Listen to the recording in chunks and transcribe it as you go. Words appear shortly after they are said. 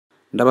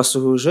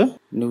Ndabasuhuje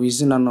ni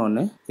wizi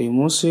nanone. Uyu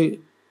munsi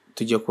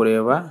tujya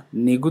kureba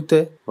ni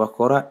gute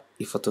bakora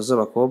ifoto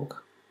z'abakobwa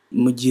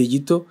mu gihe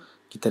gito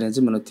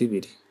kitarenze iminota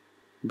 2.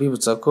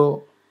 Mbibutsa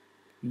ko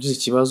ugize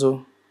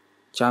ikibazo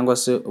cyangwa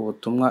se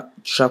ubutumwa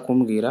ushaka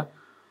kumbwira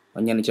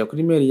wanyandikira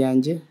kuri mail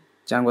yanjye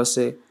cyangwa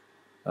se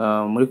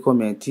muri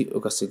comment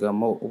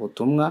ugasigamo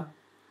ubutumwa.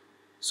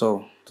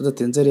 So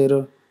tudatinze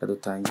rero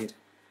dutangire.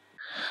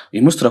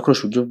 Uyu munsi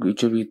turakoresha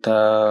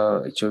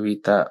icyo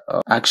bita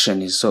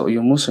action. So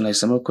uyu munsi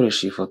nahisemo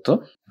gukoresha iyi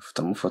foto,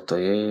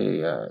 mufotoye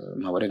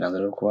nta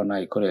burenganzira bwo kuba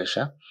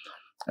nayikoresha.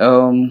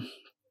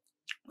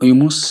 Uyu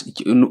munsi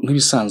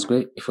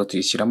nk'ibisanzwe ifoto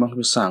yishyiramo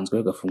nk'ibisanzwe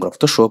ugafungura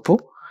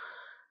Photoshop.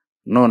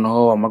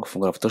 Noneho wamara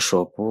gufungura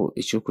Photoshop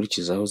icyo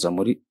ukurikizaho uza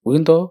muri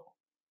window,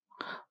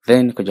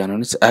 then ukajyana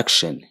n'isi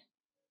action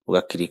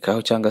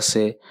ugakirikaho cyangwa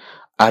se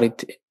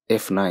alt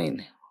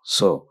F9.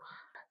 So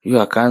iyo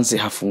hakanze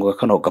hafunguka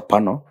kano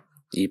gapano.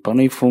 Iyi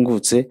pano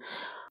ifungutse,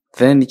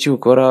 then icyo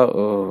ukora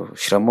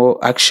ushyiramo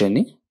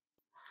action,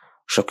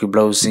 ushaka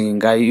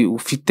browsinga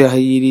ufite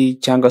ahiri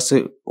cyangwa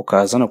se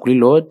ukazana kuri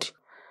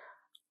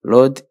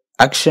load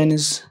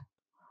actions,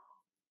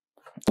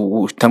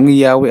 utamwe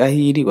yawe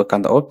ahiri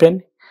ugakanda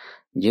open.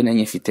 Ngiye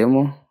nanjye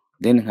mfitemo,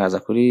 then nkaza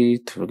kuri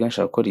tuvuga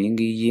nshaka gukora iyi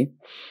ngiyi,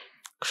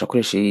 ushaka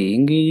koresha iyi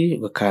ngiyi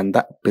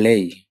ugakanda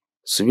play,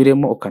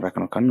 subiremo ukanda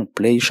kano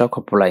play ushaka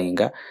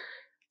applyinga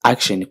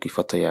action ku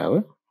ifoto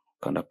yawe,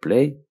 ukanda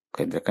play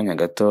ukandira kanya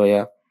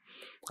gatoya.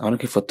 Abona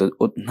ko ifoto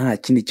nta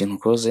kindi kintu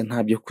ukoze,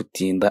 nta byo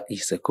kutinda,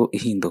 iseko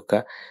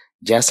ihinduka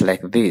just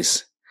like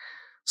this.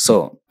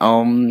 So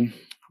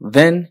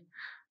then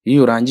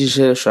iyo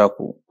urangije ushaka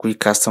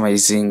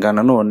kuyicustomizinga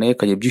nanone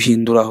ukajya ibyo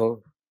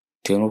uhinduraho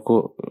bitewe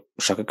nuko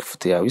ushaka ko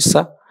ifoto yawe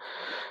isa.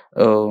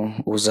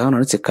 Uza hano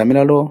handitse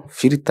camera raw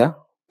filter,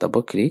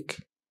 double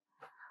click,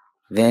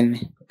 then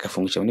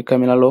ugafungukira muri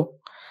camera raw.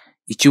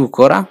 Icyo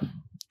ukora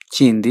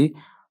kindi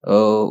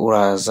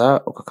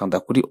uraza ukakanda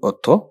kuri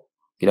auto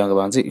kugira ngo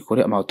banze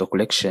ikore auto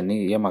collection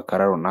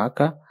y'amakara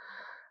runaka.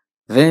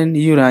 Then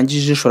iyo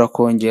urangije ushobora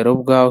kongera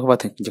ubwaho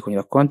batangiye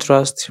kongera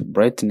contrast,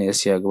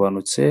 brightness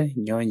yagabanutse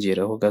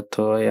nyongereho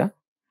gatoya,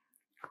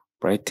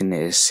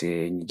 brightness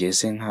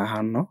ngeze nka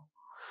hano,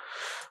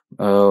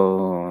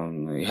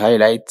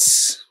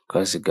 highlights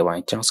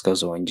ukazigabanya cyangwa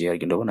ukazongera,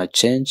 ugenda ubona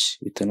change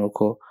bitewe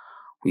nuko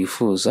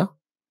wifuza.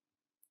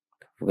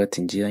 Uvuga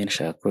ati ngiye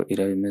nshaka ko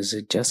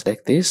irabimeze just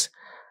like this.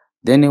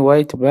 Then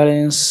white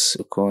balance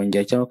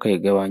ukongera cyangwa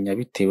ukayigabanya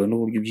bitewe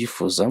n'uburyo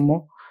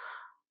ubyifuzamo.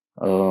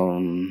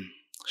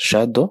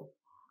 Shadow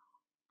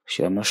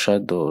shyiramo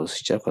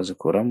shadows cyangwa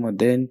zikuramo.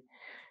 Then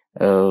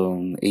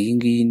iyi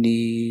ngiyi ni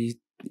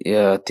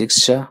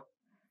texture.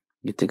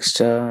 Iyi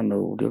texture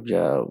no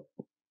uburyo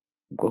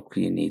bwo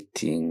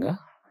kwinitinga.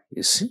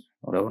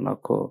 Urabona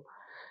ko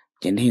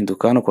genda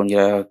hinduka hano,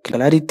 kongera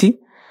clarity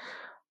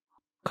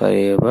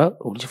kareba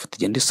uburyo ifoto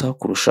igenda isaho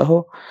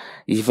kurushaho.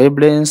 Iyi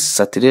vibrance,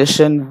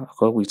 saturation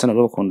akaba gwitsana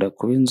rwo bakunda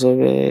kuba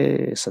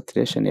inzobe,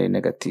 saturation ya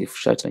negative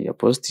shaka ya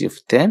positive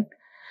 10.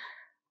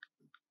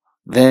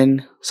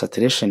 Then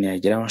saturation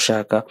yagera aho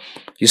nshaka.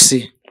 You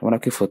see ubona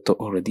ko ifoto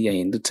already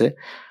yahindutse.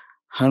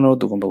 Hano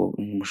tugomba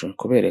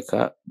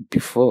kubereka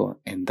before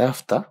and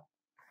after.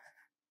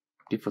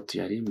 Ifoto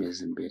yari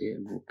imeze mbere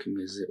nuko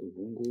imeze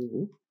ubu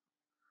ngubu.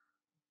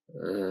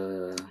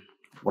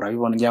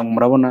 Urabibona ngira ngo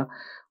murabona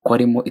ko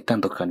harimo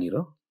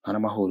itandukaniro, nta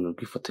n'amahuriro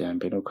rw'ifoto ya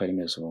mbere nuko ari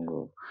imeze ubu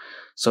ngubu.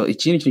 So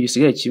ikindi kintu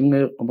gisigaye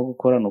kimwe ugomba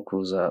gukora no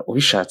kuza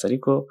ubishatse,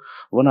 ariko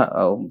ubona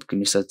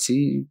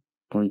imisatsi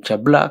cya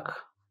black,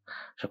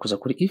 shakuza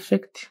kuri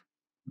effect,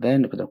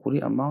 then ukajya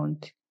kuri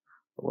amount,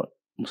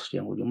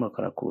 musujya ngo ujye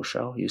mukara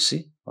kurushaho. You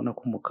see ubona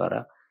ko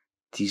umukara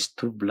is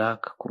too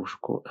black kurusha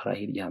uko hari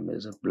hirya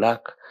hameze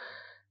black,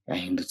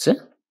 yahindutse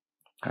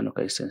hano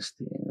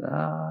kayisensitinga.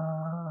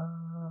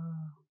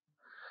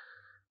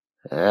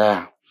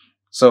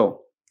 So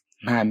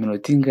nta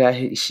minota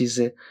ingahe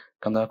ishize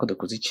kandi ako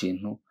dukoze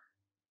ikintu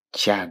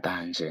cya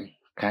danger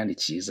kandi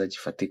cyiza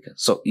gifatika.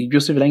 So ibyo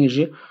byose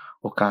birangije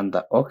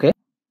ukanda okay,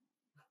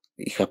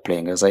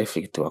 ikaplayinga za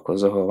effect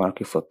wakozeho. Ubona ko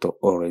ifoto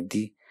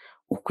already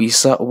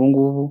ukwisa ubu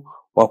ngubu.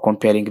 Wa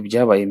comparing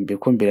ibyabaye mbere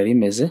ko mbere yari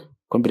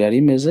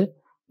imeze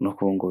no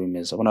ko ubu ngubu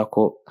bimeze. Ubona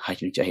ko nta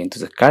kintu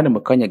cyahindutse kandi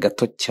mu kanya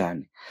gato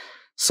cyane.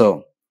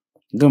 So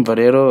ndumva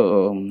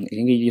rero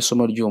iyi ngiyi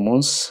isomo ry'uyu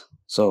munsi.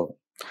 So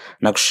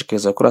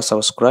nagushikiriza kuri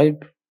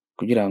subscribe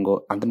kugira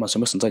ngo andi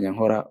masomo nzajya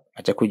nkora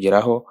ajya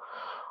kugeraho.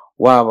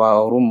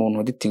 Waba uri umuntu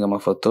editinga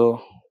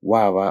amafoto,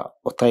 waba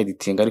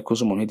utayeditinga ariko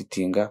uzi umuntu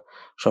editinga,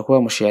 ushobora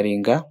kuba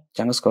musharinga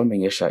cyangwa se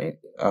kubamenyesha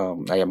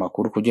aya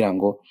makuru kugira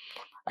ngo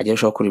ajye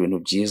arushaho gukora ibintu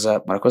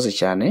byiza. Murakoze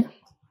cyane,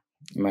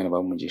 Imana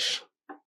ibahe umugisha.